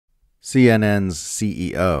CNN's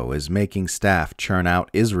CEO is making staff churn out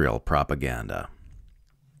Israel propaganda.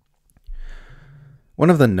 One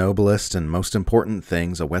of the noblest and most important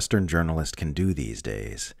things a Western journalist can do these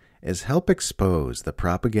days is help expose the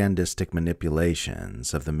propagandistic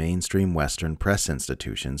manipulations of the mainstream Western press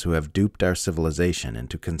institutions who have duped our civilization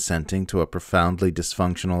into consenting to a profoundly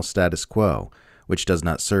dysfunctional status quo which does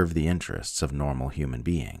not serve the interests of normal human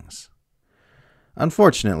beings.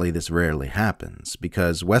 Unfortunately, this rarely happens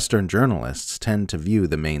because Western journalists tend to view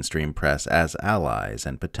the mainstream press as allies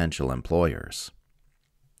and potential employers.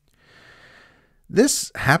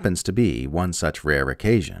 This happens to be one such rare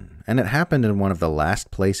occasion, and it happened in one of the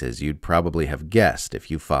last places you'd probably have guessed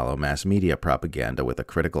if you follow mass media propaganda with a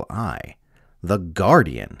critical eye. The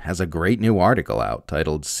Guardian has a great new article out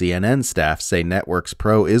titled "CNN Staff Say Network's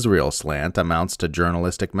Pro-Israel Slant Amounts to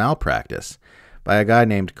Journalistic Malpractice" by a guy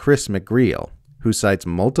named Chris McGreal, who cites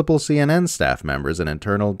multiple CNN staff members and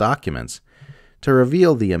internal documents to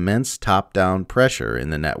reveal the immense top-down pressure in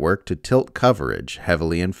the network to tilt coverage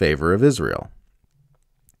heavily in favor of Israel.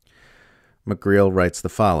 McGreal writes the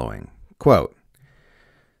following, quote,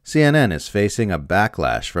 CNN is facing a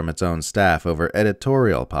backlash from its own staff over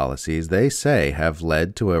editorial policies they say have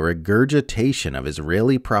led to a regurgitation of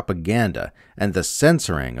Israeli propaganda and the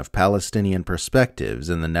censoring of Palestinian perspectives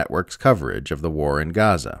in the network's coverage of the war in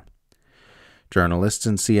Gaza. Journalists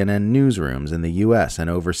in CNN newsrooms in the U.S. and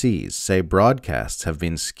overseas say broadcasts have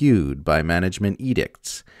been skewed by management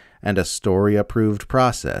edicts and a story-approved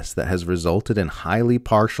process that has resulted in highly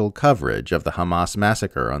partial coverage of the Hamas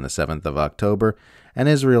massacre on the 7th of October and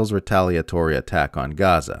Israel's retaliatory attack on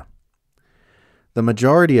Gaza. The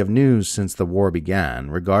majority of news since the war began,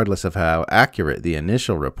 regardless of how accurate the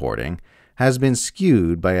initial reporting, has been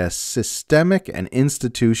skewed by a systemic and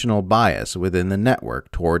institutional bias within the network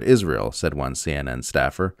toward Israel, said one CNN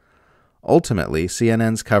staffer. Ultimately,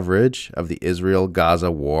 CNN's coverage of the Israel-Gaza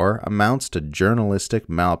war amounts to journalistic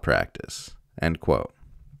malpractice. End quote.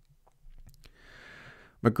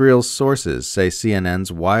 McGreal's sources say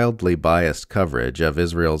CNN's wildly biased coverage of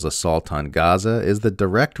Israel's assault on Gaza is the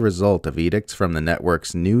direct result of edicts from the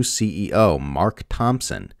network's new CEO, Mark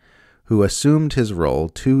Thompson, who assumed his role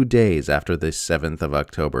 2 days after the 7th of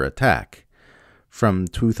October attack. From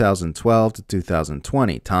 2012 to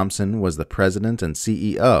 2020, Thompson was the president and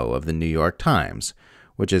CEO of the New York Times,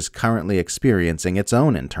 which is currently experiencing its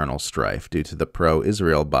own internal strife due to the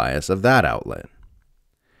pro-Israel bias of that outlet.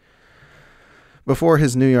 Before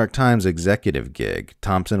his New York Times executive gig,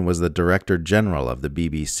 Thompson was the Director General of the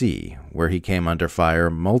BBC, where he came under fire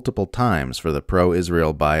multiple times for the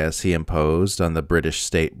pro-Israel bias he imposed on the British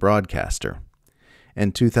state broadcaster.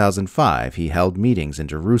 In 2005, he held meetings in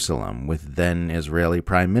Jerusalem with then-Israeli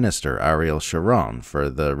Prime Minister Ariel Sharon for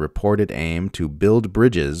the reported aim to build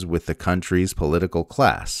bridges with the country's political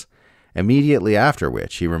class, immediately after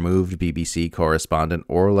which he removed BBC correspondent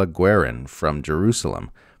Orla Guerin from Jerusalem,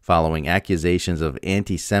 following accusations of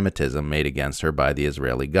anti-Semitism made against her by the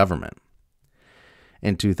Israeli government.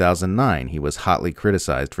 In 2009, he was hotly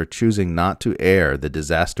criticized for choosing not to air the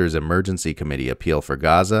Disasters Emergency Committee appeal for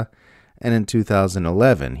Gaza, and in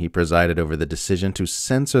 2011, he presided over the decision to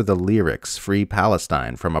censor the lyrics "Free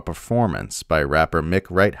Palestine" from a performance by rapper Mick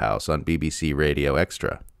Righthouse on BBC Radio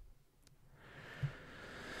Extra.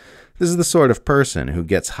 This is the sort of person who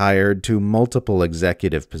gets hired to multiple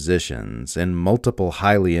executive positions in multiple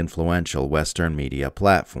highly influential Western media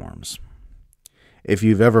platforms. If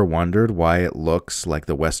you've ever wondered why it looks like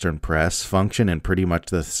the Western press function in pretty much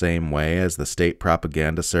the same way as the state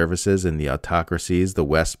propaganda services in the autocracies the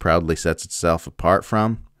West proudly sets itself apart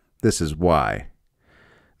from, this is why.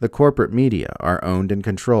 The corporate media are owned and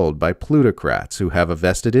controlled by plutocrats who have a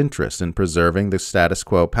vested interest in preserving the status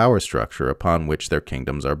quo power structure upon which their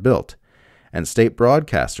kingdoms are built, and state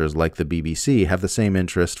broadcasters like the BBC have the same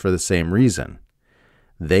interest for the same reason.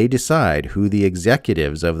 They decide who the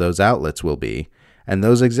executives of those outlets will be, and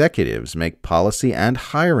those executives make policy and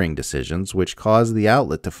hiring decisions which cause the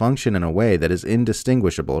outlet to function in a way that is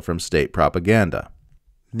indistinguishable from state propaganda.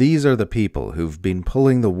 These are the people who've been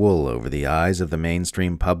pulling the wool over the eyes of the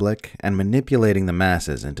mainstream public and manipulating the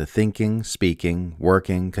masses into thinking, speaking,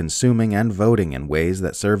 working, consuming, and voting in ways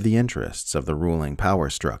that serve the interests of the ruling power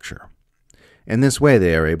structure. In this way,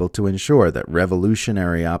 they are able to ensure that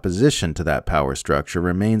revolutionary opposition to that power structure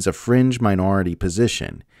remains a fringe minority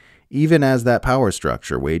position, even as that power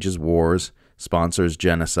structure wages wars, sponsors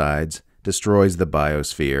genocides, destroys the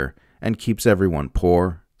biosphere, and keeps everyone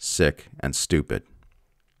poor, sick, and stupid.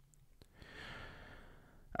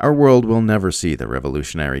 Our world will never see the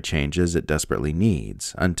revolutionary changes it desperately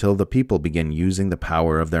needs until the people begin using the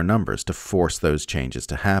power of their numbers to force those changes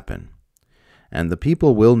to happen. and the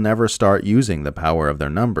people will never start using the power of their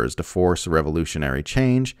numbers to force revolutionary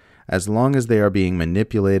change as long as they are being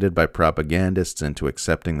manipulated by propagandists into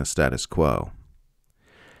accepting the status quo.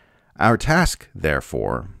 Our task,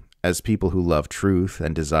 therefore, as people who love truth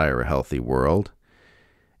and desire a healthy world,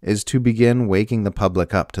 is to begin waking the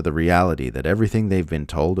public up to the reality that everything they've been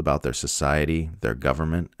told about their society, their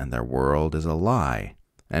government, and their world is a lie,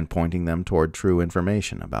 and pointing them toward true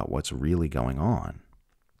information about what's really going on.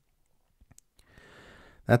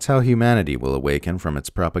 That's how humanity will awaken from its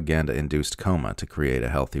propaganda-induced coma to create a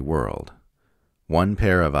healthy world, one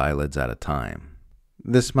pair of eyelids at a time.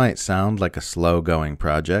 This might sound like a slow-going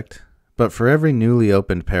project, but for every newly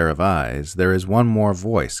opened pair of eyes, there is one more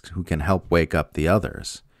voice who can help wake up the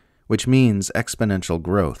others, which means exponential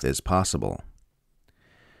growth is possible.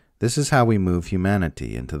 This is how we move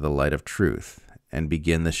humanity into the light of truth and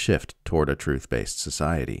begin the shift toward a truth-based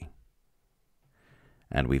society.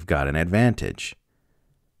 And we've got an advantage.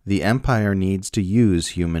 The empire needs to use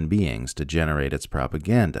human beings to generate its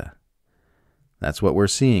propaganda. That's what we're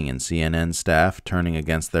seeing in CNN staff turning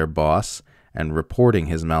against their boss and reporting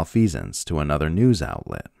his malfeasance to another news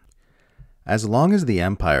outlet. As long as the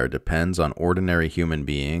empire depends on ordinary human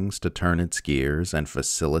beings to turn its gears and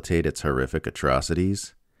facilitate its horrific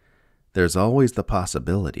atrocities, there's always the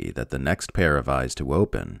possibility that the next pair of eyes to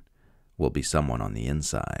open will be someone on the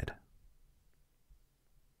inside.